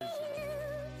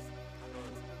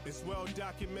It's well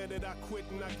documented, I quit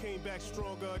and I came back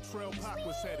stronger, a trail Pac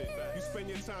was headed. You spend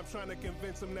your time trying to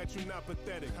convince them that you're not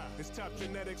pathetic. It's top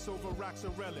genetics over rocks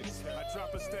and relics. I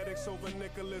drop aesthetics over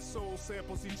Nicholas Soul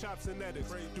samples, he chops and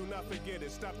edits. Do not forget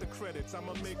it, stop the credits,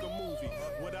 I'ma make a movie.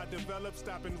 What I develop,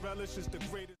 stop and relish is the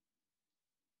greatest.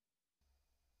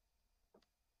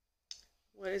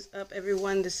 What is up,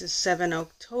 everyone? This is 7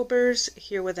 Octobers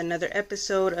here with another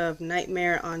episode of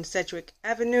Nightmare on Sedgwick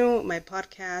Avenue, my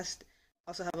podcast.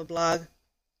 Also have a blog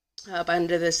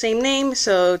under the same name.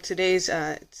 So today's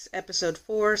it's episode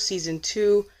 4, season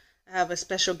 2. I have a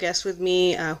special guest with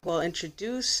me who I'll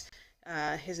introduce.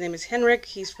 His name is Henrik.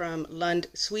 He's from Lund,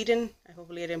 Sweden.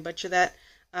 Hopefully I didn't butcher that.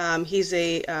 He's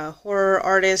a horror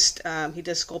artist. He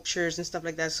does sculptures and stuff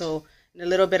like that. So in a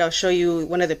little bit, I'll show you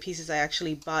one of the pieces I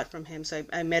actually bought from him. So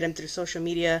I met him through social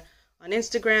media on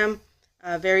Instagram.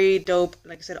 Very dope,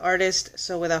 like I said, artist.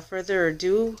 So without further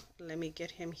ado, let me get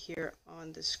him here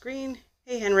on the screen.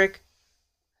 Hey, Henrik.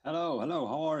 Hello.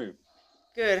 How are you?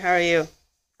 Good. How are you?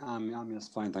 I'm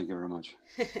just fine. Thank you very much.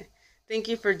 Thank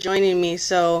you for joining me.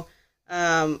 So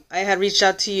I had reached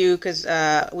out to you because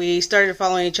we started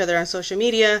following each other on social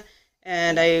media.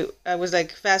 And I was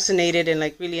like fascinated and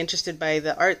like really interested by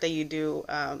the art that you do,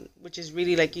 which is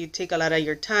really like you take a lot of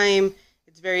your time.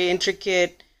 It's very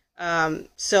intricate.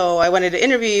 So I wanted to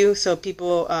interview you so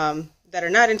people that are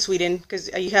not in Sweden, because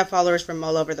you have followers from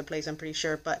all over the place, I'm pretty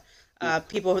sure. But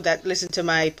people that listen to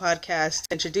my podcast,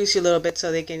 introduce you a little bit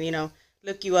so they can,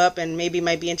 look you up and maybe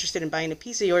might be interested in buying a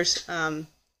piece of yours. And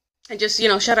just,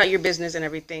 shout out your business and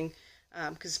everything.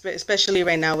 Because especially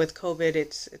right now with COVID,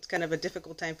 it's kind of a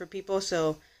difficult time for people.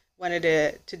 So wanted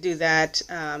to do that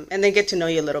and then get to know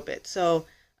you a little bit. So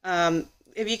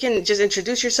if you can just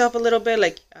introduce yourself a little bit,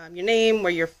 like your name,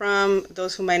 where you're from,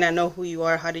 those who might not know who you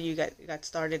are, how did you got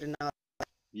started and all.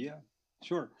 Yeah,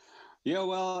 sure. Yeah,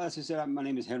 well, as you said, my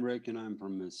name is Henrik and I'm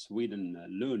from Sweden,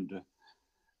 Lund.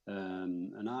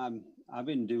 And I've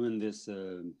been doing this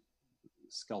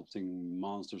sculpting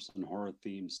monsters and horror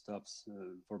themed stuffs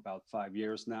for about 5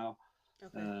 years now.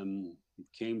 Okay. It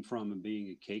came from being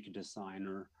a cake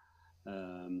designer,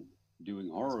 doing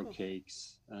horror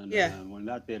cakes, and when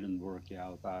that didn't work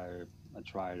out, I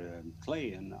tried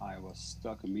clay and I was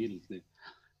stuck immediately.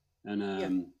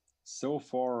 And so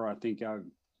far I think I've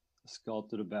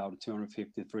sculpted about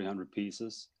 250-300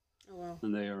 pieces. Oh, wow.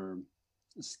 And they are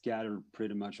scattered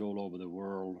pretty much all over the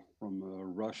world, from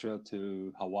Russia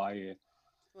to Hawaii.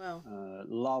 Wow.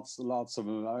 Lots of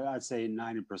them. I'd say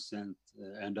 90%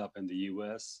 end up in the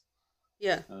US.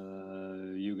 Yeah.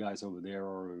 You guys over there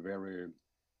are very,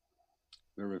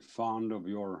 very fond of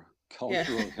your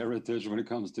cultural heritage when it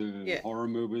comes to horror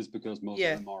movies, because most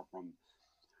of them are from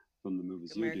the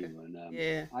movies America. You do.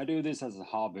 And I do this as a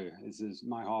hobby. This is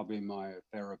my hobby, my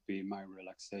therapy, my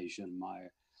relaxation,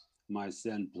 my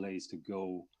zen place to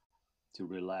go to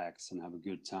relax and have a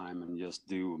good time and just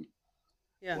do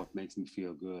what makes me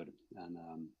feel good. And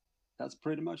that's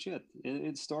pretty much it.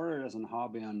 It started as a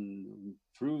hobby, and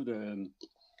through the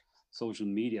social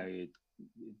media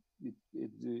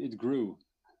it grew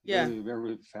very,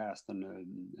 very fast, and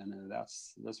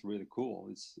that's really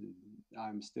cool.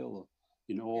 I'm still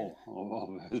in awe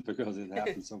of it because it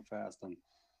happened so fast, and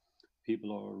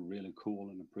people are really cool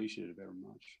and appreciate it very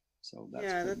much. So that's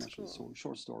pretty much cool. A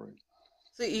short story.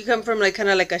 So you come from like kind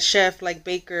of like a chef, like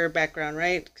baker background,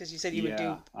 right? Because you said you would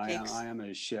do cakes. I am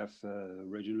a chef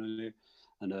originally,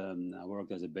 and I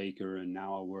worked as a baker, and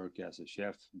now I work as a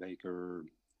chef, baker,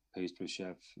 pastry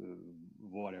chef,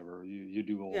 whatever. You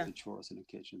do all the chores in the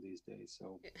kitchen these days.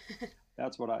 So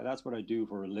that's what I do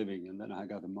for a living, and then I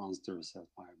got the monsters as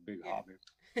my big hobby.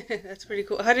 That's pretty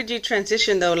cool. How did you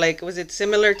transition though? Like, was it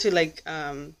similar to like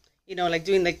like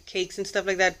doing the cakes and stuff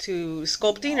like that to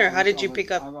sculpting, or how did you pick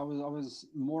up? I was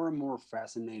more and more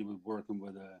fascinated with working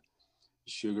with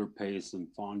sugar paste and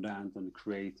fondant and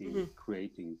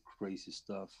creating crazy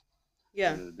stuff.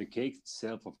 Yeah. The cake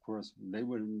itself, of course, they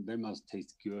must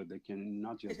taste good. They can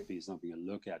not just be something you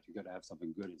look at. You got to have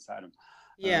something good inside them.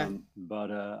 Yeah.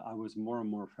 But I was more and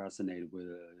more fascinated with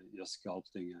just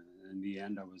sculpting. And in the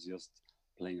end, I was just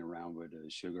playing around with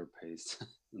sugar paste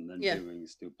and then doing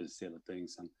stupid, silly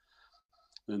things.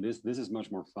 And this is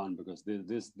much more fun because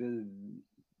this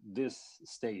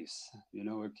stays.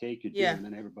 A cake you do, and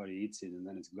then everybody eats it, and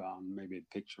then it's gone. Maybe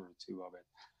a picture or two of it.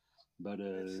 But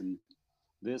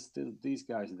these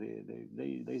guys,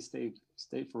 they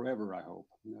stay forever, I hope,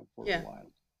 for a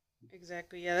while.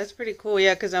 Exactly. Yeah, that's pretty cool.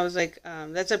 Yeah, because I was like,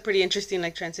 that's a pretty interesting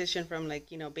like transition from like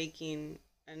baking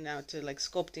and now to like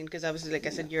sculpting, because obviously, like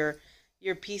I said,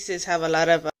 your pieces have a lot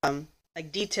of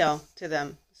like detail to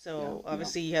them. So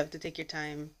obviously you have to take your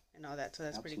time and all that. So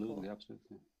that's pretty cool.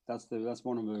 Absolutely. that's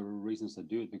one of the reasons to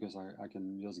do it, because I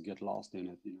can just get lost in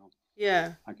it, you know.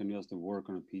 Yeah. I can just work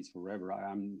on a piece forever.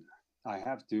 I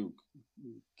have to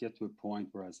get to a point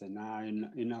where I say, nah,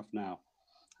 enough now.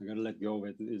 I gotta let go of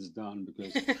it. It's done,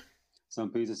 because some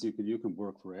pieces you can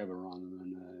work forever on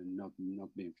and not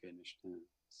being finished.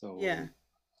 So yeah,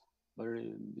 but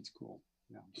it's cool.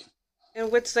 Yeah.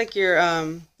 and what's like your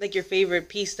favorite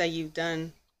piece that you've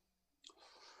done?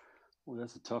 Well,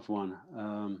 that's a tough one.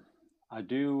 I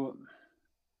do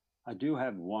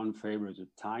have one favorite, a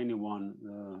tiny one.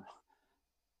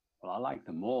 Well, I like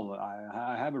them all.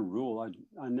 I have a rule.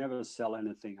 I never sell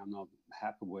anything I'm not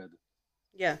happy with.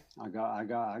 Yeah. I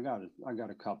got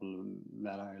a couple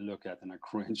that I look at and I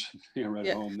cringe here at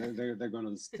Yeah. home. They're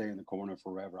gonna stay in the corner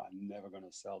forever. I'm never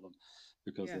gonna sell them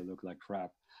because Yeah. they look like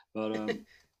crap. But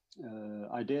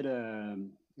I did a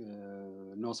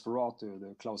Nosferatu,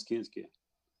 the Klaus Kinski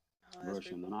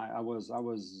version, cool. and I was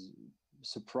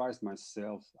surprised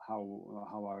myself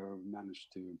how I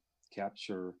managed to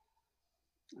capture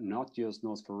not just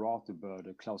Nosferatu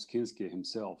but Klaus Kinski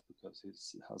himself, because he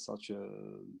has such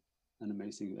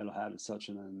had such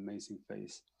an amazing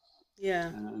face. Yeah.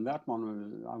 And that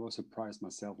one I was surprised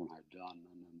myself when I'd done.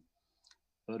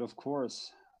 But of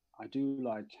course, I do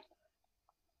like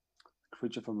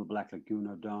Creature from the Black Lagoon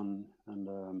I've done, and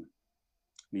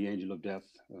The Angel of Death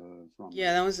from.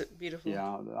 Yeah, that was beautiful.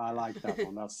 Yeah, I like that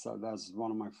one. That's one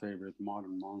of my favorite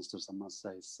modern monsters, I must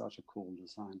say. It's such a cool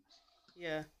design.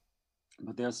 Yeah.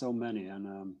 But there's so many,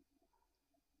 and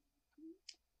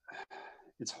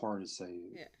it's hard to say.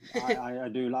 Yeah. I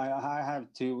do. I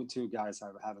have two guys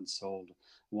I haven't sold.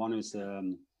 One is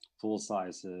full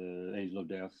size Angel of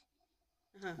Death,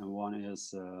 and one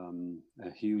is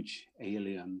a huge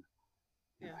alien,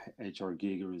 H.R.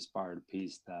 Giger inspired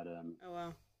piece that. Oh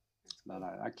wow. But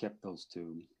I kept those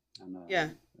two, and yeah,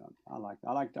 I like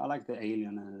the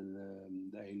alien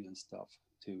and the alien stuff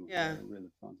too. Yeah, they're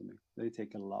really fun to me. They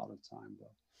take a lot of time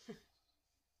though.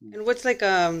 And what's like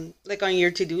on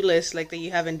your to-do list, like that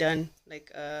you haven't done,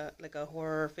 like a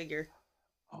horror figure?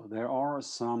 Oh, there are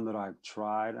some that I've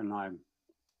tried, and I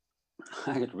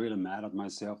get really mad at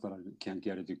myself that I can't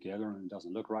get it together and it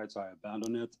doesn't look right, so I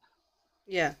abandon it.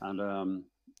 Yeah. And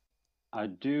I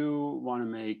do want to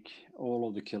make all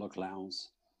of the Killer Clowns.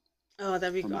 Oh,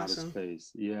 that'd be from awesome. outer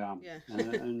space. Yeah. Yeah.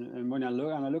 and when I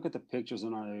look at the pictures,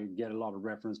 and I get a lot of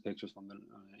reference pictures from the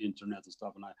internet and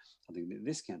stuff, and I think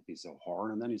this can't be so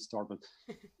hard. And then you start, but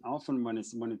often when it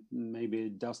maybe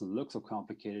it doesn't look so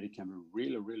complicated, it can be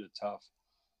really, really tough.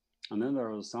 And then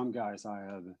there are some guys I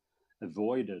have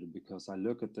avoided because I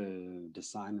look at the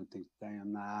design and think,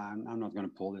 damn, nah, I'm not going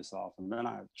to pull this off. And then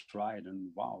I tried,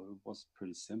 and wow, it was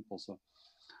pretty simple. So,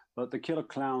 but the Killer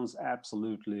Clowns,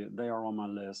 absolutely, they are on my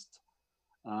list.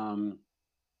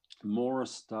 More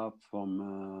stuff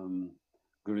from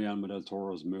Guillermo del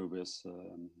Toro's movies,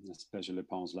 especially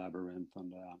Pan's Labyrinth,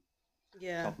 and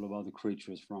a couple of other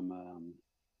creatures from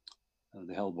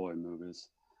the Hellboy movies.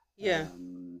 Yeah.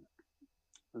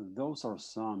 Those are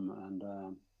some, and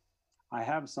I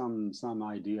have some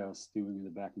ideas stewing in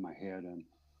the back of my head, and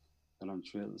that I'm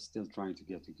still trying to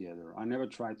get together. I never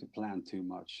try to plan too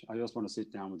much. I just want to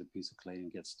sit down with a piece of clay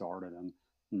and get started,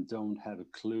 and don't have a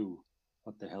clue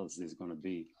what the hell is this going to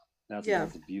be. That's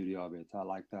the beauty of it. I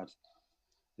like that.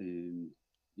 You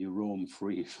roam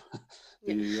free.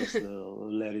 You just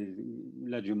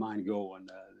let your mind go and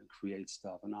create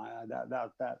stuff, and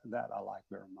that I like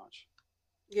very much.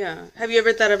 Yeah. Have you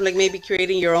ever thought of like maybe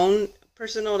creating your own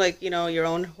personal, like, your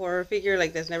own horror figure,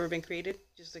 like that's never been created,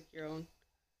 just like your own?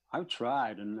 I've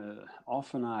tried, and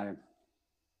often I'm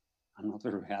not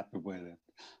very happy with it.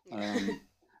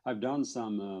 I've done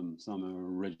some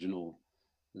original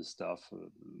stuff,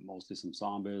 mostly some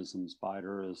zombies, some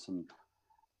spiders,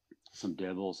 some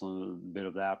devils, a bit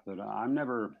of that. But I'm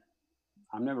never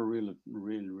really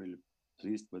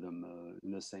pleased with them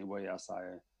in the same way as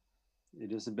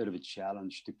it is a bit of a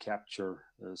challenge to capture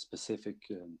a specific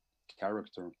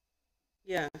character,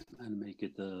 and make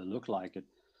it look like it.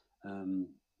 And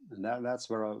that's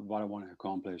what I want to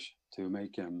accomplish, to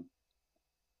make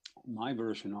my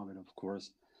version of it, of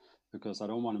course, because I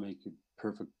don't want to make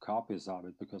perfect copies of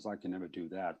it, because I can never do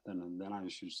that. Then I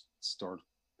should start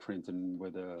printing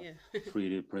with a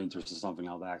 3D printers or something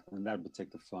like that, and that would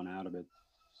take the fun out of it.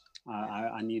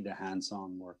 I need the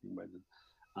hands-on working with it,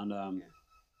 and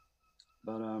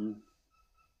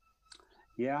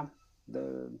yeah,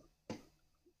 there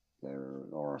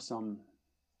are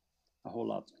a whole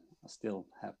lot I still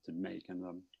have to make,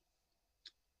 and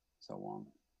so on.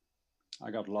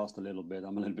 I got lost a little bit.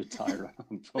 I'm a little bit tired.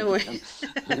 No worries.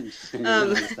 You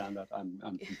understand that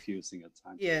I'm confusing at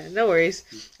times. Yeah, no worries.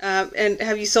 And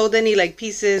have you sold any like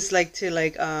pieces like to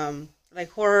like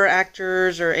horror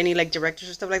actors or any like directors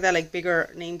or stuff like that, like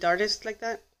bigger named artists like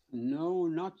that? No,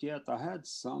 not yet. I had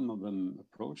some of them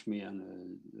approach me,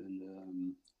 and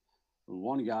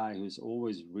one guy who's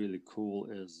always really cool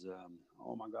is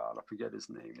oh my God, I forget his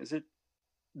name. Is it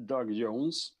Doug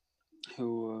Jones,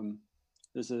 who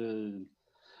is a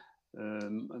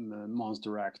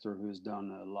monster actor who's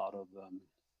done a lot of.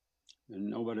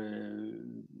 Nobody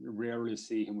rarely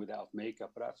see him without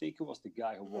makeup, but I think it was the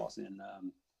guy who was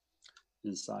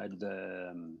inside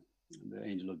the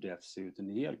Angel of Death suit, and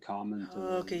he had commented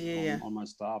on my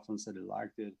stuff and said he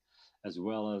liked it, as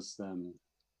well as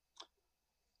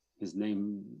his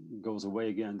name goes away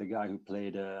again. The guy who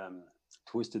played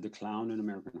Twisted the Clown in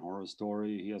American Horror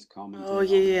Story, he has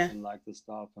commented and liked the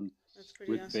stuff, and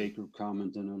Rick awesome. Baker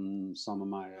commented on some of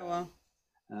my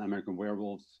American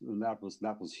Werewolf, and that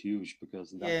was huge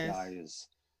because that guy is.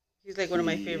 He's like one of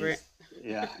my favorite.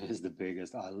 Yeah, he's the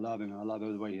biggest. I love him. I love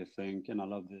the way he thinks, and I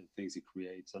love the things he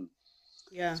creates, and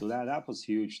so that was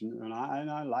huge. And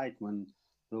I like when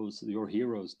your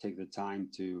heroes take the time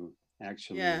to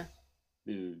actually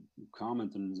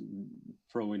comment and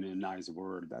throw in a nice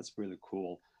word. That's really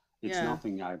cool. It's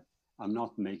nothing I'm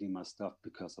not making my stuff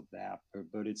because of that,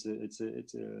 but it's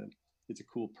a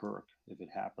cool perk if it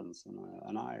happens,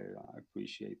 and I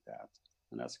appreciate that,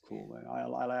 and that's cool.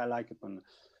 I like it when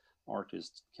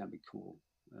artists can be cool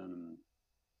and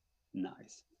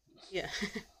nice. Yeah,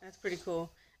 that's pretty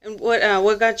cool. And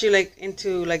what got you like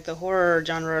into like the horror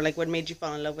genre? Like what made you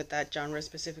fall in love with that genre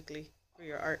specifically for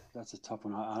your art? That's a tough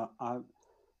one.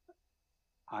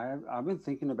 I've been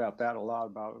thinking about that a lot,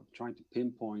 about trying to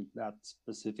pinpoint that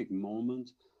specific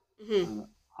moment. Mm-hmm.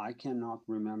 I cannot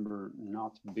remember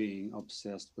not being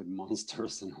obsessed with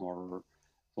monsters and horror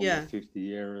for my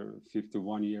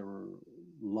 51 year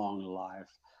long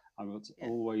life. I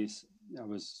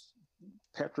was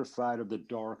petrified of the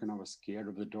dark, and I was scared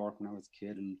of the dark when I was a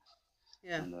kid.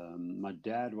 And my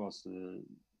dad was the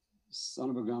son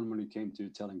of a gun when it came to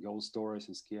telling ghost stories,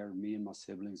 and scared me and my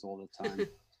siblings all the time.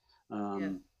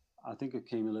 I think it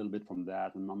came a little bit from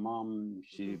that. And my mom,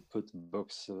 she put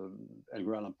books,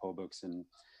 Edgar Allan Poe books in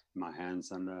my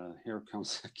hands, and here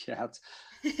comes a cat.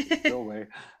 Go away.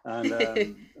 And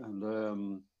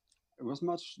it was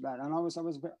much that, and I was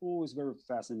always very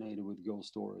fascinated with ghost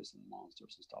stories and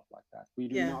monsters and stuff like that. We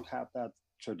do not have that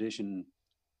tradition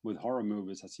with horror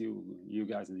movies as you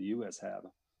guys in the US have.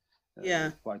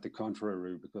 Quite the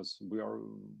contrary, because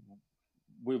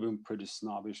we've been pretty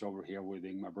snobbish over here with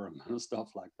Ingmar Bergman and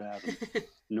stuff like that. And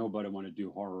nobody want to do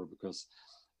horror because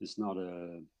it's not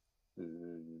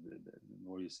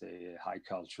what do you say, high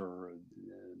culture,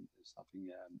 something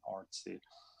artsy.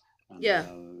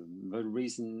 And, but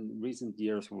recent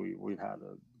years we had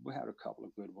a couple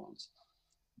of good ones,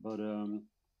 but I don't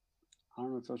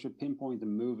know if I should pinpoint the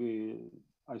movie.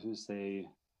 I should say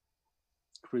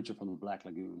Creature from the Black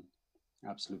Lagoon.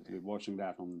 Absolutely, watching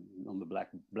that on the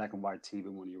black and white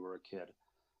TV when you were a kid.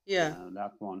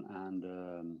 That one,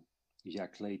 and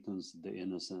Jack Clayton's The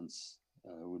Innocents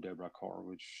with Deborah Carr,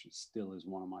 which still is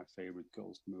one of my favorite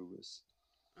ghost movies.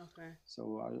 Okay.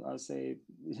 So I say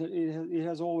it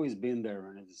has always been there,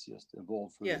 and it's just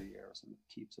evolved through the years, and it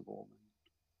keeps evolving.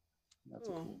 That's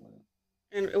a cool way.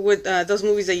 And with those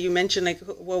movies that you mentioned, like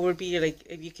what would be like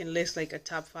if you can list like a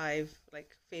top 5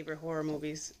 like favorite horror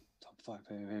movies? Top 5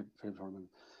 favorite horror movies.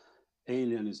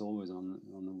 Alien is always on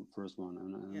the first one,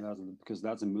 and that's because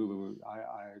that's a movie where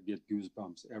I get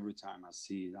goosebumps every time I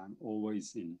see it. I'm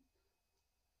always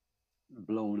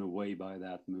blown away by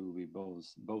that movie,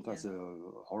 both as a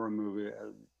horror movie,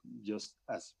 just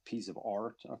as a piece of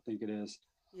art. I think it is.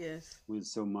 Yes. With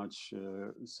so much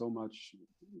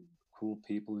cool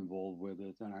people involved with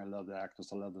it, and I love the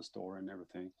actors, I love the story and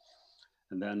everything.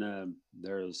 And then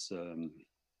there's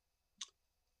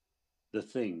The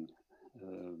Thing.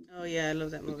 I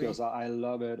love that movie because I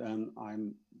love it, and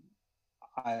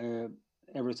I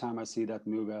every time I see that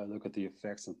movie, I look at the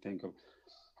effects and think of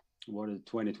what a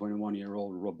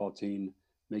 21-year-old Robotine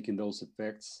making those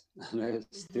effects, and they're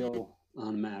still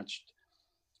unmatched.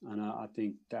 And I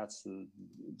think that's the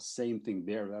same thing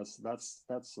there. That's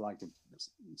like a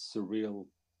surreal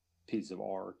piece of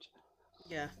art.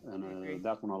 Yeah, and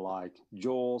that one I like.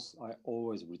 Jaws, I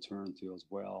always return to as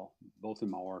well, both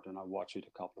in my art, and I watch it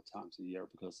a couple of times a year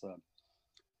because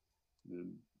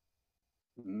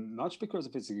much because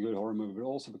if it's a good horror movie, but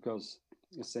also because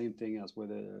the same thing as with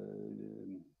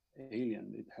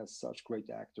Alien, it has such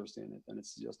great actors in it, and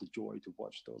it's just a joy to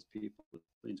watch those people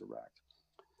interact.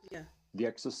 Yeah, The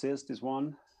Exorcist is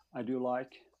one I do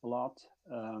like a lot.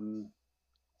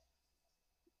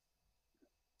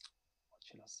 What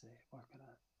should I say? What can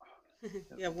I?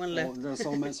 Yeah, one left. There's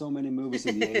so many movies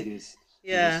in the 80s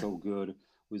Yeah, that were so good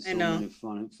with I so know. many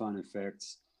fun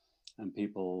effects and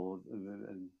people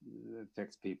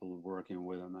effects people working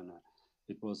with them, and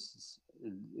it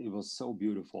was so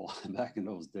beautiful back in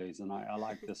those days, and I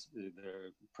like this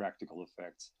the practical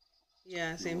effects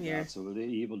Yeah, and same all here. that. So the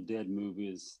Evil Dead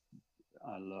movies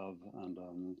I love, and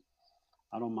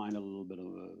I don't mind a little bit of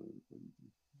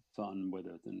fun with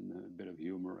it and a bit of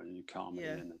humor and comedy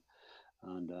Yeah, in it,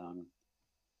 and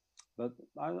but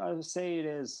I would say it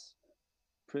is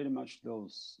pretty much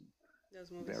those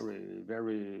those movies.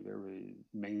 very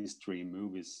mainstream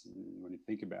movies when you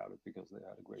think about it, because they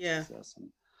had a great Yeah, success, and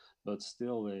but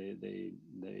still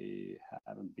they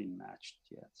haven't been matched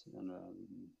yet, and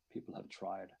people have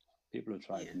tried. People have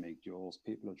tried yeah, to make Jaws.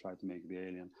 People have tried to make The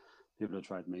Alien. People have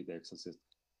tried to make The Exorcist,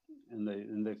 and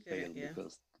they failed yeah,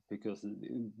 because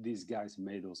these guys who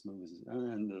made those movies,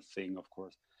 and the Thing, of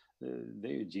course,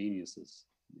 they're geniuses.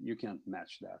 You can't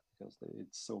match that because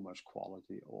it's so much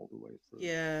quality all the way through,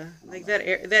 yeah. and I Like like that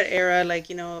that. that era, like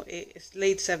it's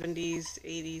late 70s,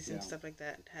 80s, and Yeah, stuff like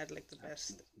that had like the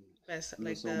absolutely. best, And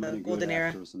there's like so the many good golden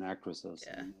era. actors and actresses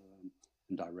Yeah,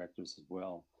 and directors as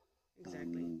well.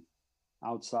 exactly. Um,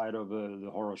 Outside of the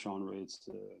horror genre,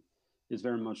 it's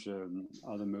very much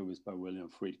other movies by William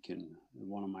Friedkin.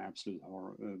 One of my absolute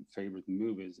favorite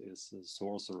movies is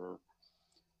Sorcerer,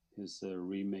 his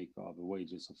remake of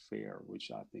Wages of Fear,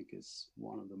 which I think is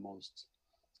one of the most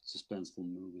suspenseful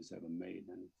movies ever made,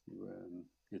 and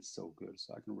it's so good.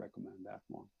 So I can recommend that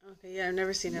one. Okay, yeah, I've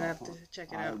never seen it. I Not have to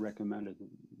check it I out. recommend it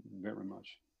very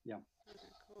much. Yeah. Okay,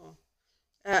 cool.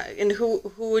 And who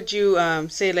would you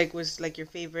say like was like your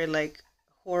favorite like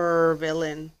horror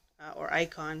villain or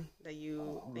icon that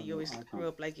you always grew Icon.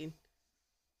 up liking?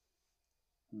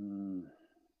 Mm,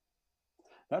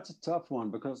 that's a tough one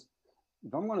because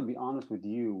if I'm going to be honest with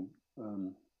you,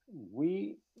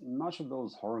 we much of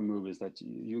those horror movies that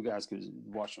you guys could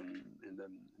watch in the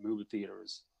movie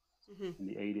theaters Hmm. in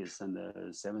the 80s and the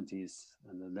 70s,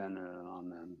 and then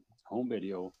on home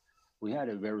video, we had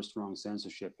a very strong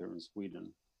censorship here in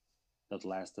Sweden that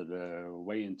lasted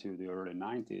way into the early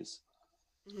 90s.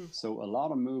 Hmm. So a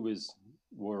lot of movies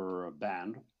were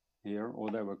banned here, or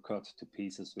they were cut to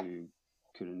pieces so you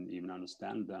couldn't even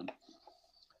understand them.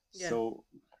 Yeah. So,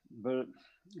 but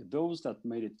those that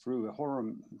made it through horror,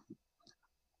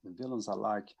 the villains I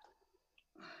like,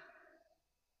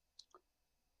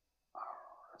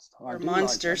 Or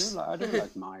monsters. I do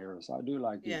like Myers. I do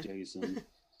like Yeah. Jason,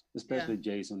 Yeah. especially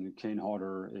Jason, Kane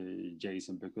Hodder,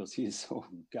 Jason, because he's so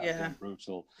Yeah. goddamn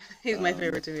brutal. He's my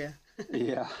favorite too. Yeah.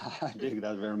 Yeah, I dig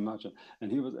that very much.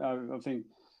 And he was, I think,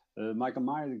 Michael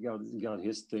Myers got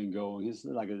his thing going. He's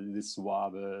like this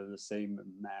suave, the same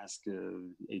mask,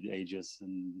 it ages,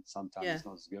 and sometimes Yeah. it's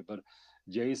not as good. But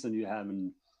Jason, you have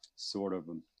an sort of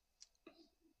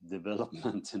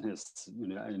development in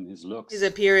his looks. His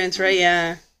appearance, right?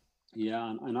 Yeah.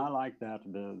 Yeah, and I like that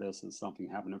there's something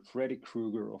happening. Freddy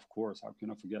Krueger, of course, how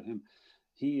can I forget him?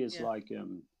 He is Yeah. like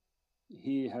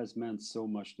he has meant so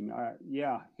much to me.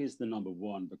 Yeah, he's the number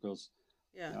one because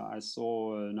Yeah. I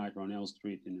saw Nightmare on Elm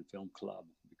Street in a film club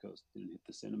because it didn't hit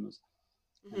the cinemas,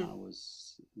 and I Hmm.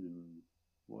 was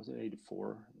it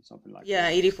 84 something like Yeah. that,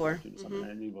 84. something, Hmm.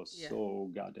 and it was Yeah.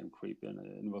 so goddamn creepy, and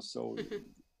it was so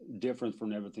different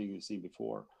from everything you've seen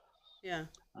before. Yeah.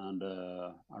 And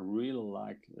I really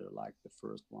like the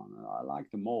first one. I like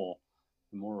them all,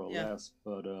 more or Yeah. less,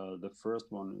 but the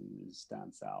first one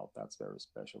stands out. That's very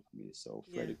special for me. So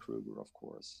Yeah. Freddy Krueger, of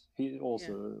course, he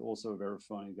also a very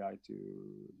funny guy to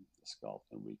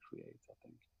sculpt and recreate, I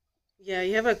think. Yeah,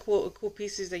 you have a cool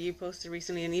pieces that you posted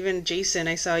recently, and even Jason,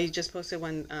 I saw you just posted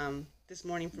one this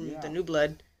morning from the Yeah, New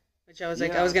Blood, which I was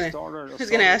like, yeah. I was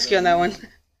gonna ask you on that one.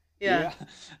 Yeah, Yeah,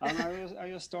 and I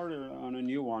just started on a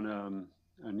new one,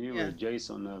 a new yeah.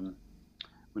 Jason.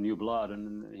 With New Blood,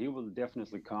 and he will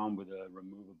definitely come with a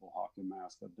removable hockey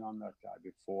mask. I've done that guy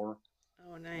before.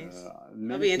 Oh, nice. I'll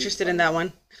Many be people interested in say, that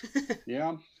one.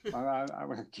 yeah, I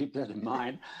will keep that in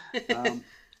mind. Um,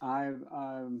 I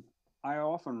I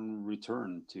often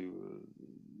return to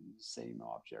same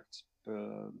objects,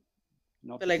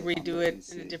 not But like because I'm redo it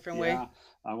in a lazy. different way. Yeah,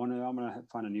 I'm gonna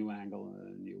find a new angle, a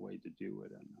new way to do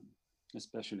it, and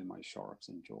especially my sharks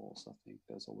and jaws. I think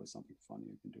there's always something funny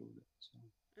you can do with it. So.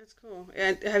 That's cool.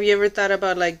 And have you ever thought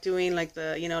about like doing like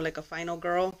the like a final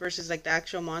girl versus like the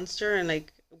actual monster, and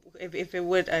like if it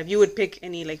would if you would pick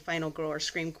any like final girl or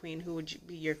scream queen, who would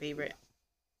be your favorite?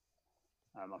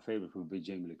 My favorite would be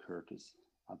Jamie Lee Curtis.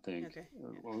 I think. Okay.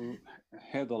 Well,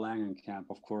 Heather Langenkamp,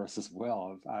 of course, as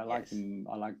well. I like them.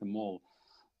 I like them all.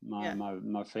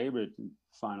 My favorite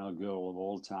final girl of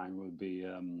all time would be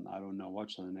I don't know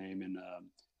what's her name in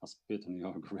A Spit on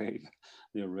Your Grave,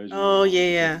 the original. Oh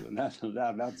yeah. That's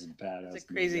badass. That's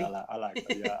crazy. I like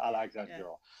I like that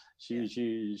girl.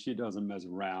 She doesn't mess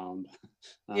around.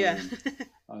 Yeah.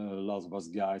 Lots of us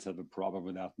guys have a problem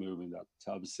with that movie, that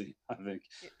tub scene, I think.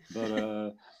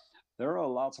 But there are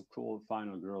lots of cool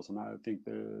final girls, and I think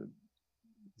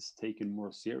it's taken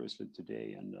more seriously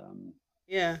today, and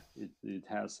it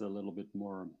has a little bit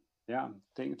more. Yeah,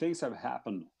 things have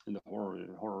happened in the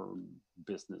horror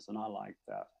business, and I like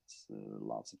that. It's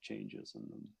lots of changes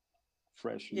and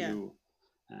fresh new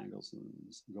angles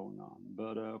going on.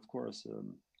 But of course,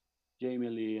 Jamie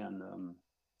Lee and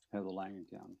Heather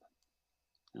Langenkamp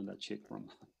and that chick from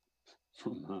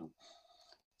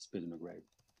Spit in the Grave.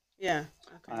 Yeah,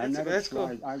 okay. That's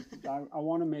cool. I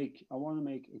want to make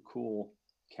a cool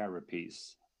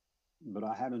carapace, but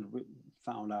I haven't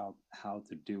found out how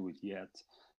to do it yet.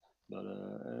 But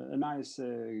a nice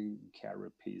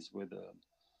carapace with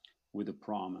a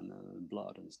prom and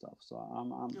blood and stuff. So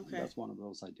that's one of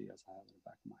those ideas I have in the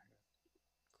back of my head.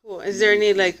 Cool. Is there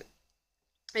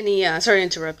any sorry to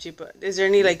interrupt you, but is there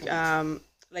any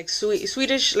like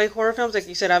Swedish like horror films? Like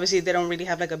you said, obviously they don't really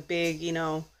have like a big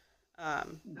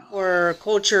horror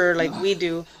culture like we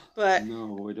do. But no,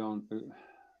 we don't.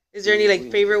 Is there any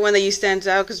like favorite one that you stands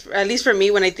out? Because at least for me,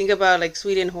 when I think about like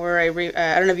Sweden horror, I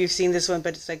don't know if you've seen this one,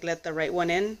 but it's like Let the Right One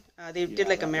In. They did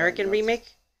like American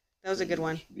remake. That was a good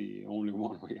one. The only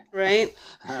one we right.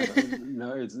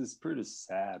 No, it's pretty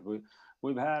sad.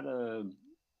 We've had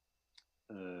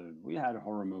we had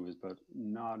horror movies, but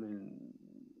not in.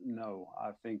 No,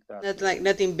 I think that that's like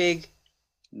nothing big.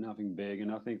 Nothing big,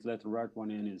 and I think Let the Right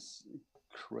One In is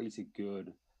crazy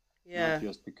good. Yeah. Not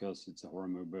just because it's a horror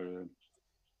movie, but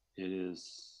it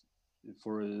is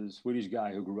for a Swedish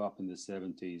guy who grew up in the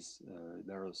 70s.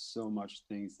 There are so much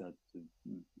things that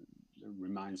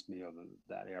reminds me of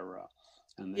that era,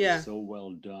 and they're so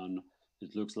well done.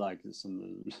 It looks like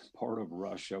some part of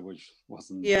Russia, which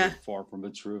wasn't very far from the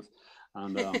truth,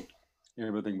 and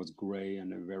everything was gray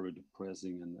and very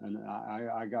depressing. And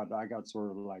I got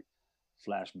sort of like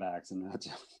flashbacks, and that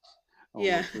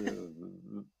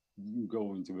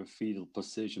go into a fetal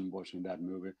position watching that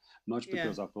movie, much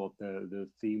because I thought the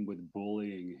theme with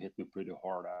bullying hit me pretty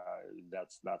hard.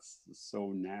 That's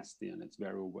so nasty, and it's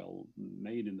very well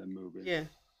made in the movie.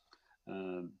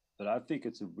 But I think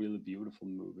it's a really beautiful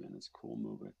movie, and it's a cool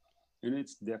movie, and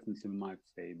it's definitely my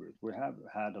favorite. We have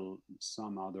had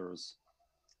some others,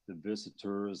 The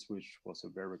Visitors, which was a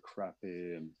very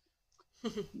crappy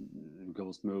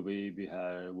ghost movie. We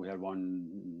had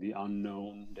one, The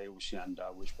Unknown, De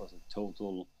Okända, which was a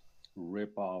total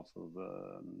rip-off of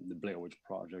the Blair Witch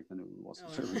Project, and it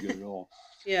wasn't very good at all.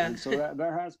 And so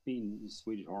there has been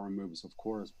Swedish horror movies, of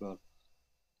course, but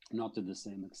not to the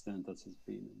same extent as it's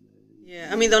been in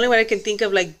I mean, the only one I can think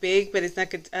of like big, but it's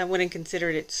not. I wouldn't consider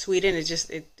it Sweden. It's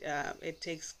just it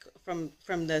takes from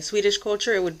the Swedish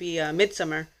culture. It would be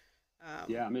Midsummer.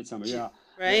 Midsummer. Yeah.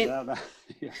 Right.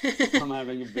 I'm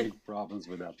having big problems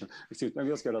with that. Excuse me, I'm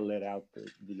just gonna let out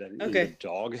the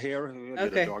dog here. Okay.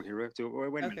 The dog here too.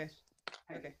 Wait a minute.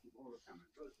 Okay.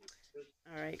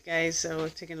 All right, guys. So we're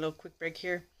taking a little quick break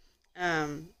here.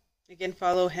 Again,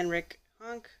 follow Henrik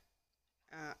Honk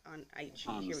on IG.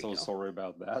 I'm so sorry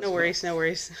about that. No worries.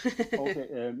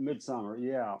 Okay, Midsummer.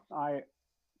 Yeah,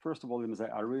 first of all, let me say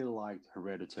I really liked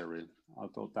Hereditary. I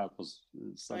thought that was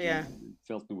something that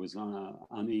felt me with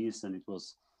unease, and it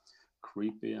was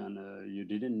creepy, and you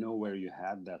didn't know where you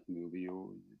had that movie.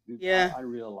 I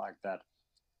really liked that.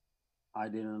 I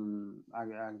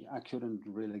couldn't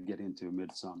really get into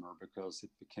Midsummer because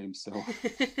it became so.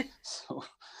 So,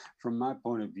 from my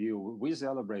point of view, we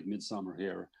celebrate Midsummer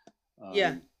here.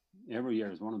 Every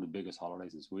year is one of the biggest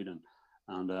holidays in Sweden,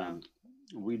 and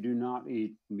we do not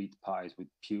eat meat pies with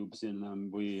pubes in them.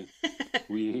 We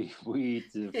eat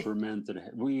fermented.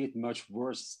 We eat much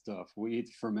worse stuff. We eat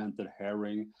fermented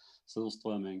herring,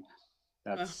 surströmming,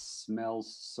 that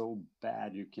smells so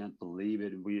bad you can't believe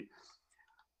it. We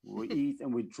eat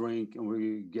and we drink and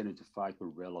we get into fight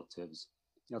with relatives.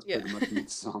 That's pretty much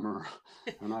Midsummer.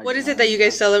 What is it that you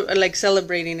guys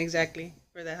celebrating exactly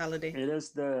for the holiday? It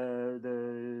is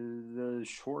the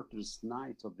shortest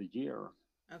night of the year.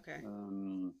 Okay.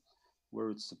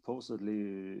 Where it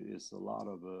supposedly is a lot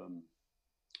of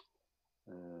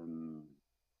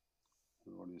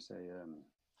what do you say,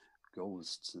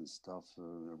 ghosts and stuff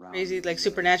around. Crazy, like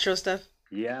supernatural stuff.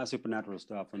 Yeah, supernatural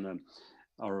stuff, and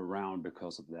are around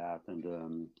because of that.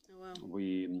 And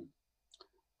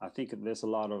I think there's a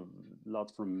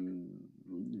lot from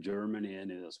Germany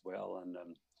in it as well, and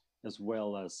as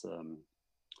well as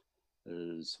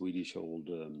Swedish old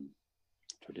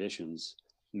traditions.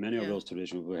 Many of those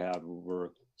traditions we have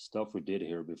were stuff we did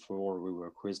here before we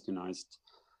were Christianized,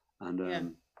 and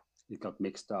it got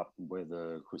mixed up with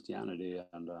Christianity,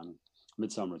 and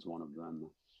Midsummer is one of them.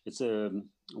 It's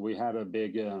we have a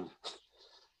big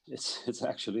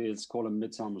it's called a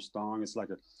Midsummerstång. It's like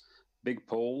a big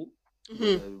pole,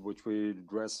 which we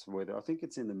dress with. I think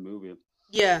it's in the movie.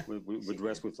 Yeah, we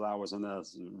dress with flowers, and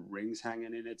there's rings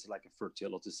hanging in it. It's like a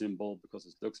fertility symbol because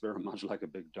it looks very much like a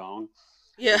big dong.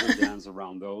 Yeah, we dance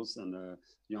around those and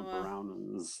jump around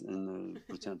and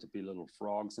pretend to be little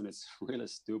frogs, and it's really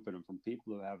stupid. And from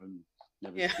people who haven't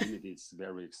never seen it, it's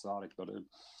very exotic, but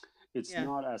it's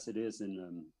not as it is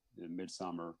in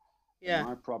Midsummer. Yeah.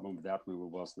 My problem with that movie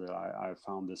was that I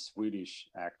found the Swedish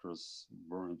actors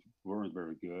weren't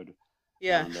very good.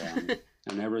 Yeah.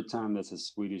 And every time there's a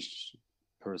Swedish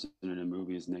person in a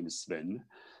movie, his name is Sven.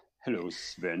 Hello,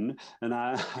 Sven. And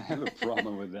I have a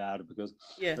problem with that because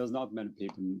there's not many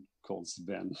people called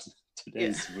Sven today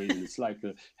in Sweden. It's like,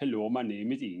 hello, my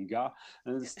name is Inga,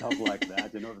 and stuff like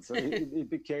that, you know. So it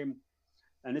became,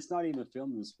 and it's not even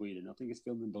filmed in Sweden. I think it's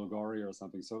filmed in Bulgaria or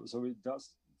something. So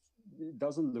it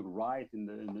doesn't look right in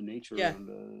the nature and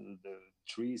the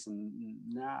trees, and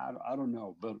I don't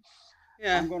know, but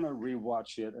I'm gonna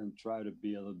rewatch it and try to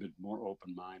be a little bit more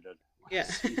open-minded. Yeah,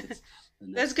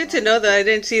 that's good to know. Though I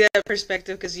didn't see that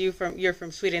perspective because you're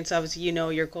from Sweden, so obviously you know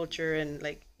your culture and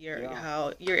like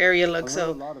how your area looks.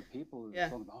 So a lot of people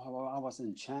talk about, oh, I was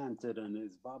enchanted and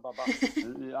it's blah blah blah.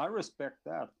 And I respect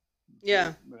that.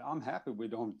 Yeah, I'm happy we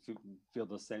don't feel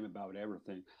the same about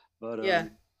everything, but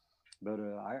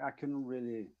I couldn't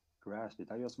really grasp it.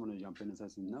 I just want to jump in and say,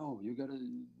 no, you gotta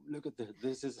look at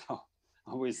this is how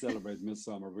we celebrate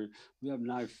Midsummer. We have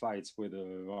knife fights with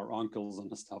our uncles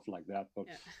and stuff like that. But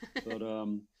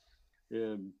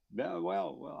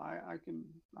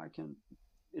I can.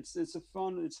 It's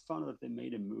fun that they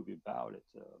made a movie about it.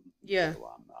 So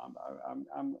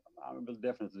I will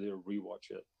definitely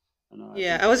rewatch it. And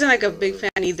I wasn't like a big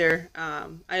fan either.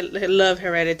 I love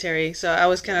Hereditary, so I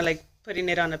was kind of like putting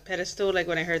it on a pedestal. Like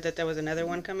when I heard that there was another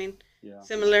one coming,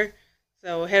 similar.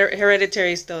 So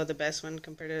Hereditary is still the best one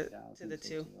compared to the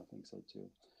two. I think so too.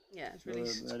 Yeah, it's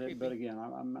really. But again,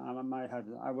 I might have.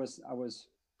 I was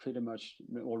pretty much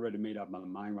already made up my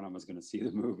mind when I was going to see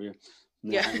the movie.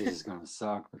 This is going to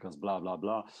suck because blah blah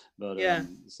blah. But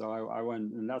so I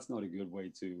went, and that's not a good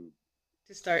way to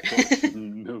start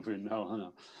movie.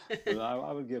 No. But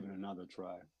I would give it another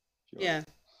try. Sure. Yeah.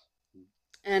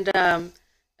 And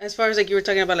as far as like you were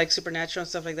talking about like supernatural and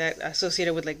stuff like that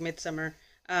associated with like Midsummer.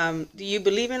 Do you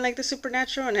believe in like the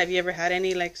supernatural, and have you ever had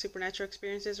any like supernatural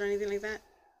experiences or anything like that?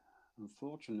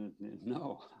 Unfortunately,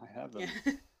 no, I haven't.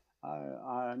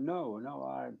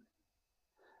 No.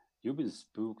 You've been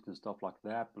spooked and stuff like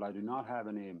that, but I do not have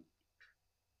any.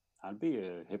 I'd be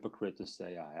a hypocrite to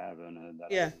say I haven't,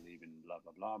 that I believe in blah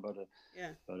blah blah.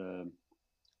 But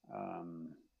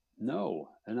no,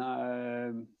 and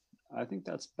I think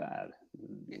that's bad.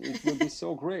 It would be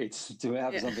so great to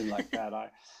have something like that. I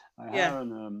have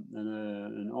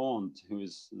an aunt who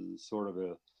is sort of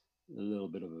a little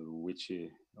bit of a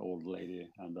witchy old lady,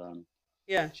 and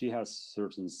she has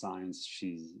certain signs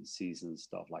she sees and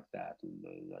stuff like that, and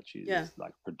that she's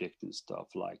like predicting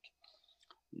stuff. Like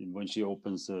when she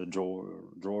opens a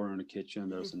drawer in the kitchen,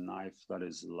 there's a knife that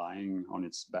is lying on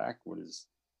its back with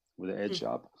the edge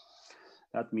up.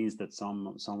 That means that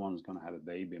someone's gonna have a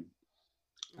baby.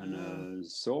 And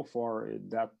so far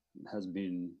that has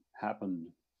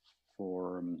happened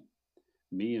for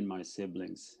me and my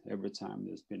siblings every time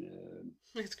there's been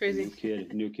that's crazy.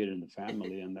 new kid in the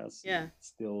family, and that's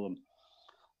still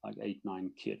like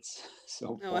 8-9 kids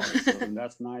so far. So, and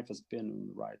that knife has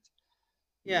been right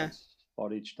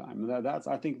spot each time. And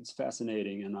I think it's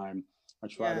fascinating, and I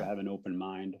try to have an open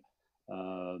mind.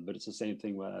 But it's the same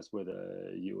thing as with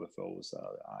UFOs.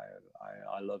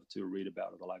 I love to read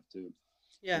about it. I like to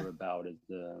hear about it.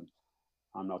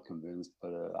 I'm not convinced,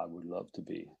 but I would love to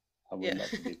be. I would love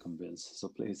to be convinced. So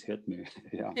please hit me.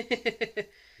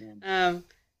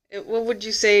 What would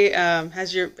you say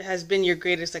has been your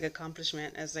greatest like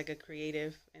accomplishment as like a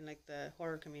creative in like the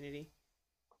horror community?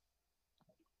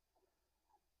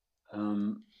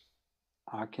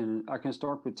 I can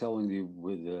start with telling you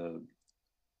with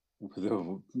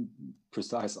the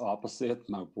precise opposite.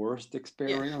 My worst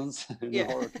experience in the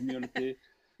horror community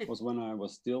was when I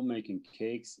was still making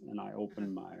cakes, and I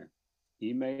opened my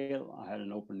email. I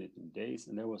hadn't opened it in days,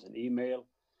 and there was an email,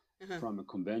 from a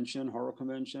convention, horror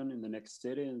convention in the next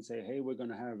city, and say, hey, we're going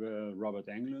to have Robert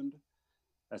Englund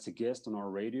as a guest on our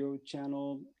radio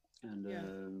channel.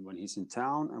 And when he's in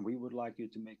town, and we would like you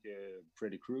to make a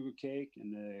Freddy Krueger cake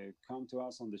and come to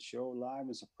us on the show live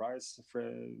and surprise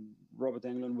Robert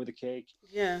Englund with a cake.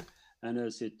 Yeah.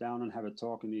 And sit down and have a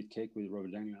talk and eat cake with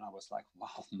Robert Englund. I was like,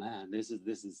 wow, man, this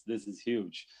is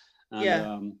huge.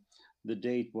 And the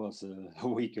date was a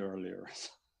week earlier.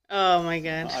 Oh my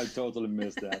God. I totally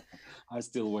missed that. I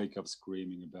still wake up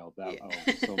screaming about that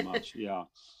so much. Yeah.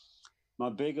 My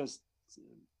biggest,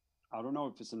 I don't know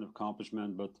if it's an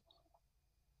accomplishment, but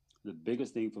the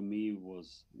biggest thing for me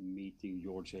was meeting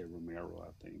George A. Romero,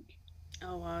 I think.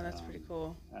 Oh wow, that's pretty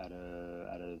cool. At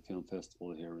a film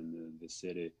festival here in the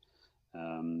city.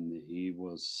 He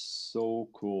was so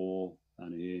cool,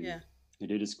 and he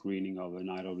did a screening of A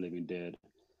Night of the Living Dead,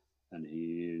 and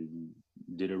he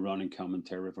did a running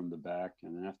commentary from the back,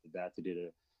 and then after that he did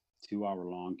a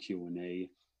 2-hour-long Q&A,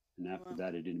 and after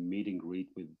that he did a meet and greet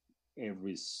with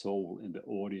every soul in the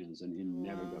audience, and he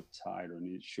never got tired, and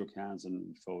he shook hands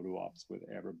and photo ops with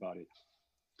everybody.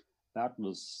 That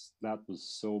was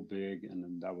so big,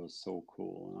 and that was so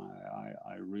cool, and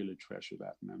I really treasure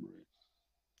that memory.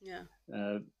 Yeah.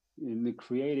 In the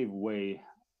creative way,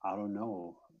 I don't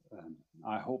know.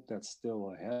 I hope that's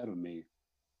still ahead of me.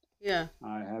 Yeah.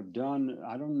 I have done,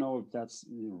 I don't know if that's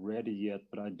ready yet,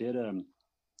 but I did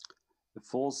the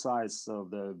full size of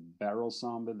the barrel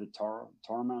zombie, the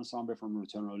Tarman zombie from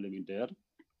Return of the Living Dead.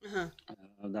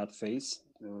 That face,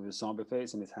 the zombie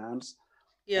face and his hands.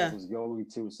 Yeah. That was going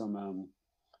to some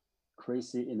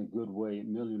crazy, in a good way,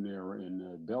 millionaire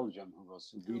in Belgium who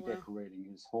was redecorating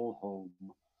his whole home.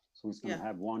 So he's going to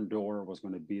have one door was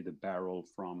going to be the barrel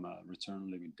from Return of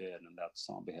the Living Dead, and that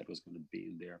zombie head was going to be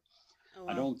in there. Oh,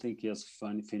 wow. I don't think he has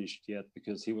finished yet,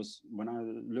 because he was, when I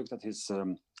looked at his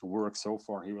work so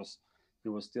far, he was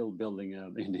still building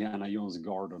Indiana Jones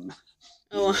garden.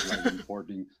 Like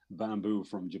importing bamboo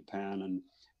from Japan and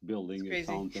building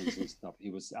fountains and stuff. He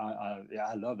was,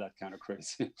 I love that kind of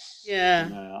crazy. Yeah.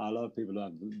 And, I love people who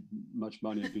have much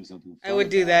money and do something fun. I would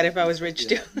do that if I was rich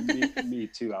too. me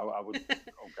too. I would.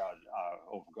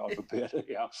 Oh God forbid.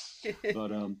 Yeah.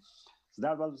 But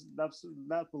so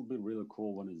that will be really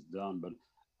cool when it's done. But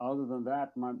other than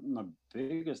that, my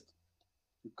biggest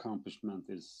accomplishment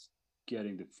is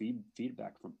getting the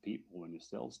feedback from people when you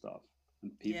sell stuff,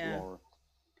 and people are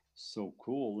so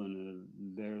cool, and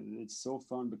it's so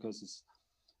fun, because it's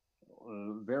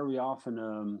very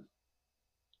often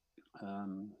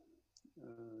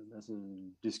there's a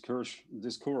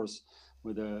discourse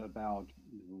with about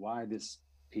why this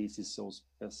piece is so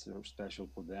special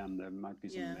for them. There might be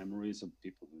some memories of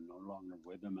people who are no longer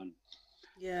with them, and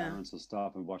parents and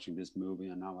stuff, and watching this movie,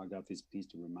 and now I got this piece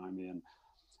to remind me, and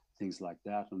things like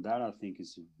that. And that, I think,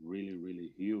 is really,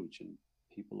 really huge, and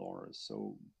people are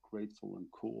so grateful and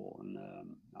cool, and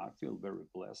I feel very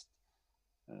blessed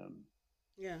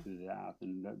to that.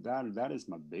 And that is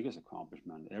my biggest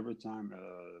accomplishment. Every time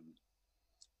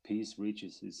piece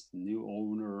reaches its new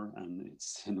owner and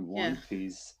it's in one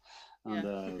piece,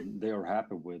 and they are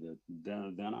happy with it,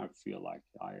 then I feel like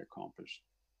I accomplished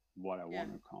what I want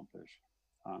to accomplish.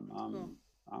 I'm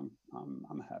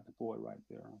a happy boy right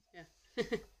there.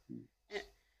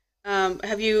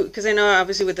 Have you, because I know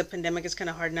obviously with the pandemic it's kind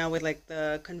of hard now with like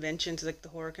the conventions, like the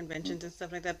horror conventions and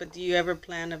stuff like that, but do you ever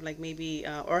plan of like maybe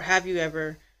or have you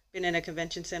ever been in a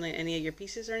convention selling any of your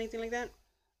pieces or anything like that?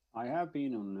 I have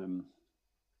been on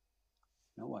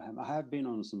I have been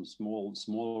on some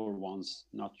smaller ones,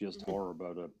 not just horror,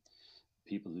 but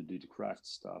people who did craft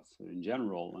stuff in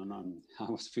general. And I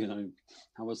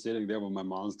was sitting there with my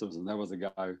monsters, and there was a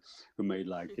guy who made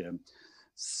like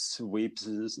sweeps,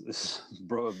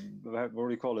 bro, what do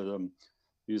you call it?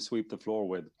 You sweep the floor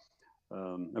with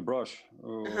a brush.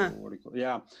 What do you call it?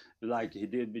 Yeah, like he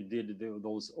did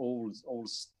those old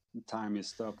timey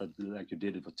stuff that like you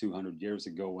did it for 200 years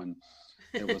ago, and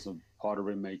there was a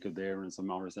pottery maker there and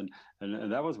some artists, and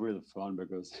that was really fun,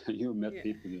 because you met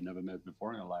people you never met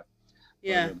before in your life.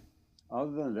 Yeah. But,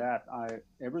 other than that,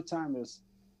 every time there's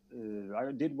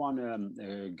I did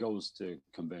one ghost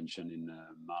convention in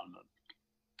Malmö,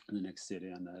 in the next city,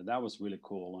 and that was really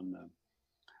cool, and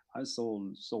I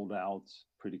sold out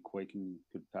pretty quick and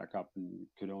could pack up and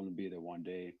could only be there one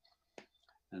day.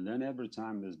 And then every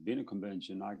time there's been a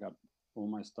convention, I got all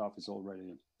my stuff is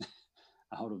already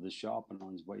out of the shop and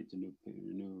on its way to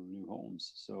new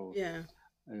homes. So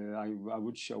I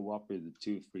would show up with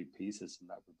 2-3 pieces, and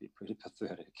that would be pretty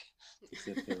pathetic to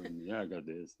sit there and I got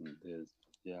this and this.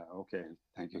 Yeah, okay,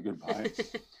 thank you, goodbye.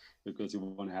 Because you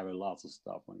want to have lots of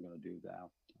stuff when you're going to do that,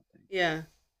 I think. Yeah.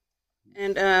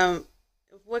 And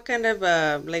What kind of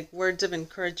like words of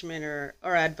encouragement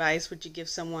or advice would you give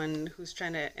someone who's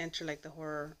trying to enter like the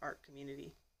horror art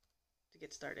community to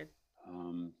get started?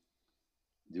 Um,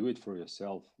 do it for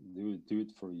yourself. Do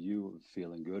it for you,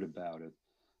 feeling good about it.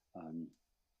 Um,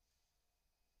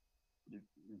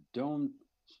 don't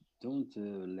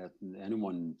let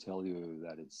anyone tell you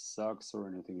that it sucks or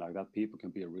anything like that. People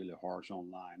can be really harsh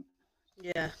online.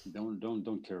 Yeah.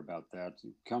 Don't care about that.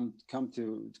 Come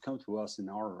to us in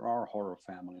our horror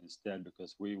family instead,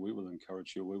 because we will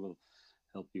encourage you. We will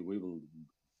help you. We will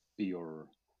be your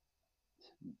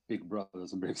big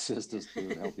brothers and big sisters to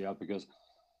help you out, because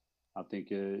I think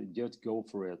just go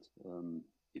for it.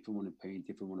 If you want to paint,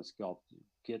 if you want to sculpt,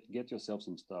 get yourself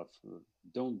some stuff.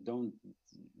 Don't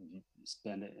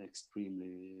spend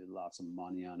extremely lots of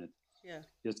money on it. Yeah.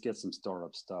 Just get some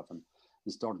startup stuff and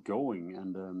start going.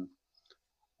 And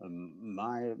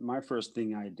my first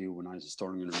thing I do when I was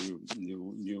starting a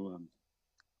new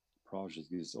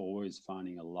project is always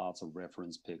finding a lots of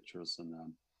reference pictures and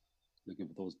looking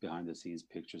for those behind the scenes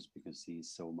pictures, because see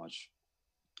so much,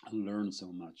 learn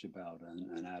so much about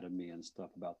anatomy and stuff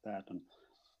about that. And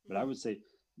but I would say,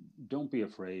 don't be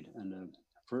afraid. And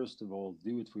first of all,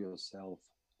 do it for yourself.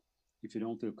 If you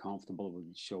don't feel comfortable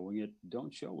with showing it,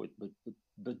 don't show it.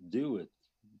 But do it.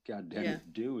 God damn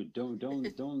it, do it. Don't do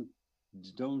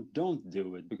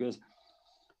it, because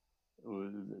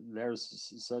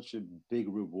there's such a big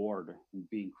reward in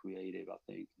being creative. I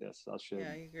think there's such a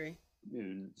I agree.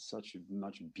 Such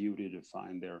much beauty to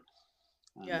find there.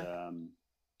 And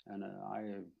and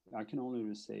I can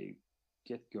only say,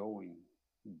 get going,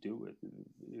 do it.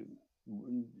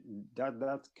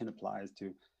 That can apply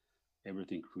to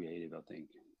everything creative. I think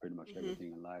pretty much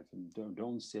everything in life. And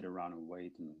don't sit around and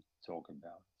wait and talk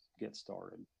about it. Get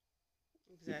started.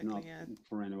 Exactly. If not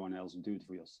for anyone else, do it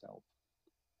for yourself.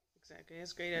 Exactly.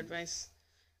 That's great advice.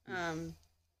 And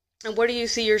where do you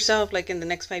see yourself like in the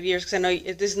next 5 years? Because I know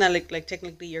this is not like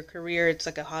technically your career; it's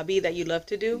like a hobby that you love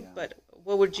to do. But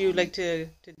what would you like to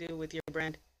do with your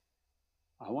brand?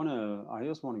 I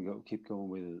just want to keep going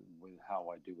with how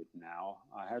I do it now.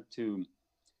 I had to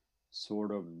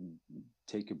sort of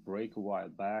take a break a while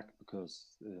back, because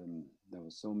there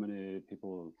were so many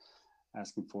people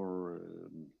asking for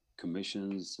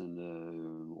commissions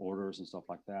and orders and stuff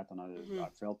like that, and I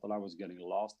felt that I was getting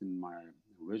lost in my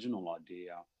original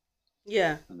idea.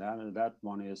 Yeah. And that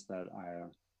one is that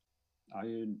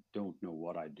I don't know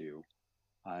what I do.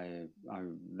 It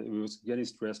was getting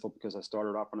stressful, because I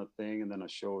started up on a thing and then I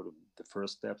showed the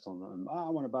first steps on them. I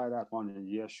want to buy that one, and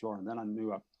yeah, sure. And then I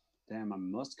knew, damn, I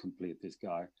must complete this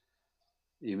guy,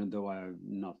 even though I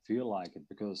not feel like it,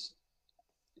 because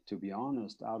to be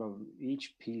honest, out of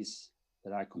each piece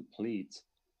that I complete,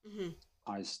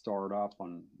 I start up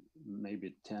on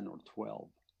maybe 10 or 12,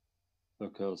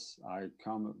 because I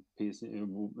come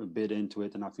a bit into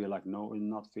it and I feel like, no, I'm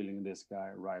not feeling this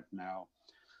guy right now.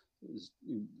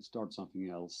 Start something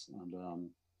else. And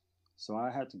so I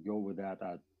had to go with that.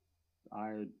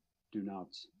 I do not.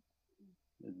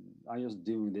 I'm just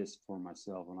doing this for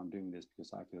myself, and I'm doing this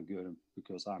because I feel good, and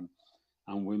because I'm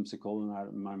whimsical,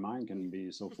 and my mind can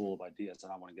be so full of ideas,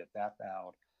 and I want to get that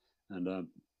out. And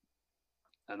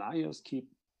I just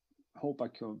hope I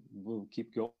will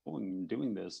keep going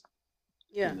doing this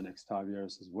in the next 5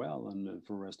 years as well, and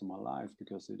for the rest of my life,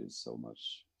 because it is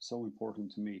so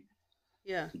important to me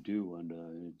to do, and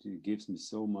it gives me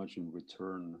so much in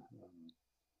return,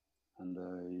 and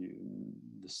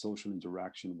the social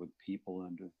interaction with people,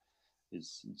 and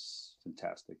it's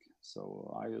fantastic.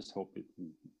 So I just hope it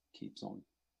keeps on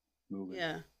moving.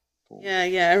 Forward.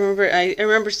 I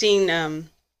remember seeing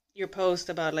your post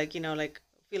about like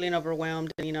feeling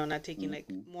overwhelmed and not taking like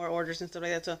more orders and stuff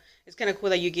like that. So it's kind of cool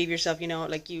that you gave yourself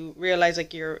like you realize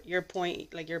like your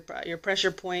point, like your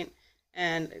pressure point,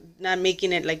 and not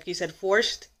making it, like you said,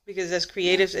 forced, because as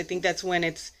creatives I think that's when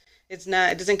it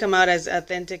doesn't come out as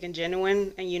authentic and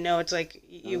genuine, and it's like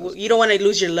you don't want to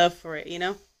lose your love for it.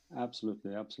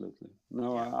 Absolutely.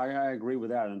 No, I agree with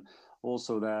that. And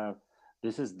also that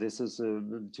this is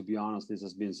to be honest, this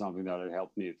has been something that has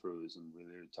helped me through some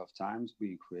really tough times,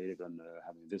 being creative and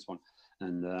having this one.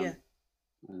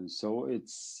 And so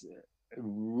it's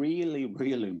really,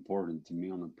 really important to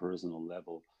me on a personal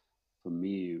level, for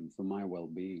me, for my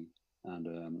well-being. And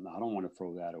I don't want to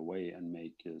throw that away and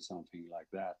make something like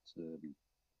that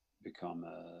become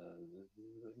a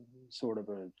sort of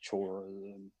a chore.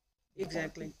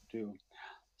 Exactly. To.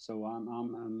 So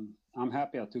I'm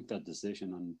happy I took that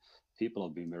decision, and people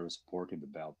have been very supportive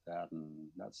about that, and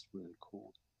that's really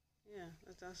cool. Yeah,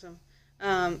 that's awesome.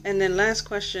 And then last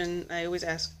question I always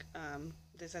ask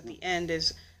this at the end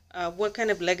is, what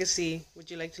kind of legacy would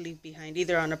you like to leave behind,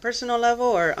 either on a personal level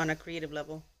or on a creative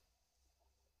level?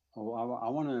 Oh, I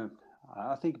want to.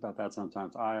 I think about that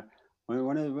sometimes.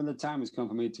 When the time has come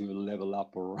for me to level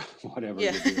up or whatever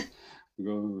Yeah.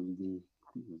 you do,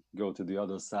 go to the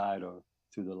other side or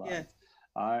to the light. Yeah.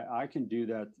 I can do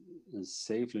that and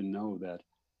safely know that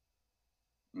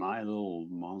my little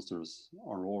monsters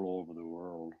are all over the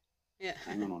world,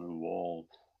 hanging on a wall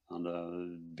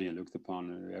and being looked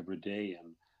upon every day.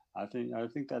 And I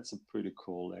think that's a pretty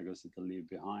cool legacy to leave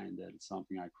behind. That it's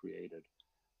something I created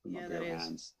with my bare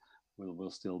hands.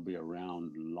 Will still be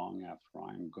around long after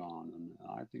I'm gone, and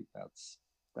I think that's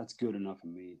good enough for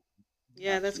me.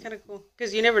 Yeah, that's kind of cool,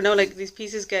 because you never know. Like, these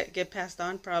pieces get passed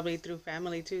on probably through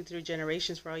family too, through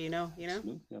generations, for all you know.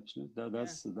 Absolutely.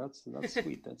 That's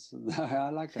sweet. That's I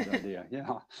like that idea.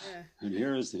 Yeah. And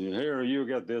here you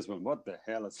get this one. What the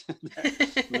hell is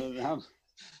that? I'm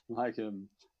like,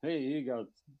 hey, you got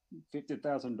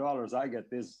 $50,000. I get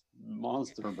this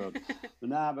monster, but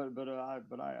I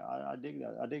dig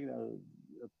that. I dig that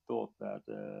thought that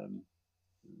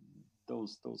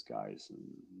those guys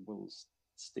will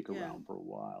stick around for a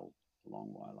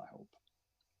long while, I hope.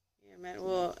 Yeah, man.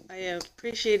 Well, I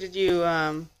appreciated you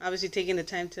obviously taking the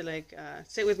time to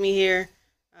sit with me here.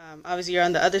 Obviously, you're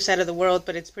on the other side of the world,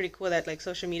 but it's pretty cool that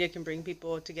social media can bring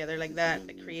people together like that,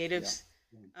 like creatives.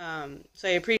 Yeah. So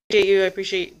I appreciate you. I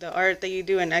appreciate the art that you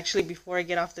do. And actually, before I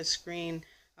get off the screen,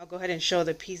 I'll go ahead and show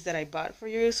the piece that I bought for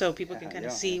you, so people can kind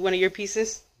of see one of your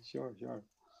pieces. Sure.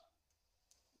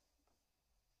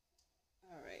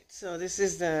 So this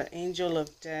is the Angel of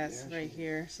Death right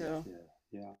here. So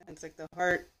it's like the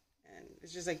heart, and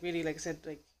it's just like really, like I said,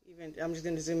 like even I'm just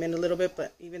going to zoom in a little bit,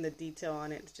 but even the detail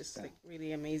on it is just like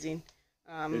really amazing.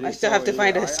 I still have to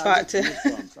find a spot to.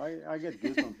 I get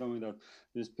goosebumps knowing that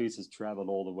this piece has traveled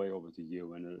all the way over to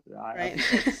you, and I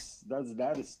think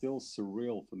that is still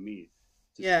surreal for me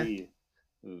to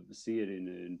see it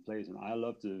in place. And I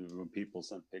love when people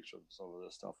send pictures of the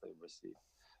stuff they receive.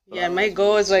 Yeah, my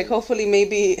goal is like hopefully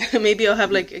maybe I'll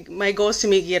have my goal is to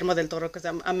meet Guillermo del Toro, because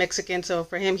I'm Mexican, so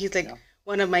for him he's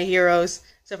one of my heroes.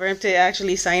 So for him to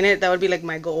actually sign it, that would be like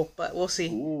my goal, but we'll see.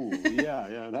 Ooh,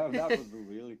 that would be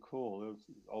really cool.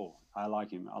 I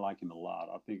like him. I like him a lot.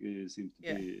 I think he seems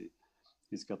to be.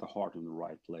 He's got the heart in the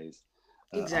right place.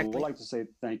 Exactly. I would like to say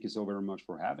thank you so very much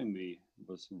for having me. It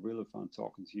was really fun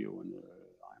talking to you, and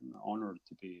I'm honored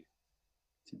to be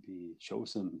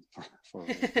chosen for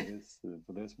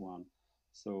this one.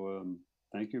 So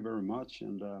thank you very much,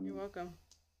 and you're welcome.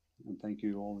 And thank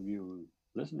you all of you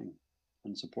listening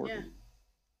and supporting.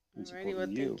 Alrighty, well,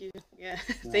 thank you. Yeah,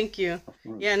 thank you.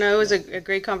 Yeah, no, it was a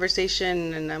great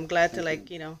conversation, and I'm glad to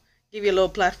give you a little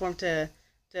platform to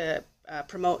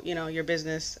promote your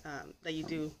business that you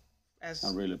do I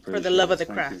really appreciate for the love of the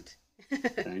craft.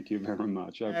 Thank you very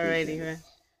much. Alrighty, man.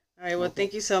 All right, well,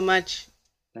 thank you so much.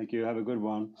 Thank you. Have a good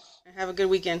one. Have a good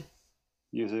weekend.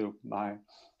 You too. Bye.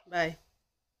 Bye.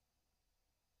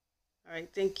 All right.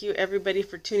 Thank you, everybody,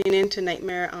 for tuning in to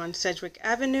Nightmare on Sedgwick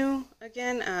Avenue.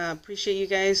 Again, appreciate you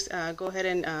guys. Go ahead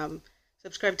and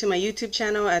subscribe to my YouTube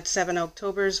channel at 7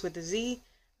 Octobers with a Z.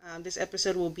 This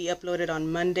episode will be uploaded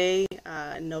on Monday,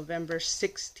 November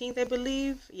 16th, I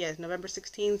believe. Yes, November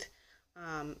 16th.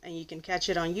 And you can catch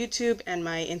it on YouTube and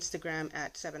my Instagram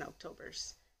at 7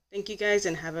 Octobers. Thank you guys,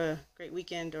 and have a great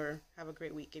weekend, or have a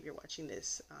great week if you're watching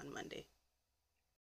this on Monday.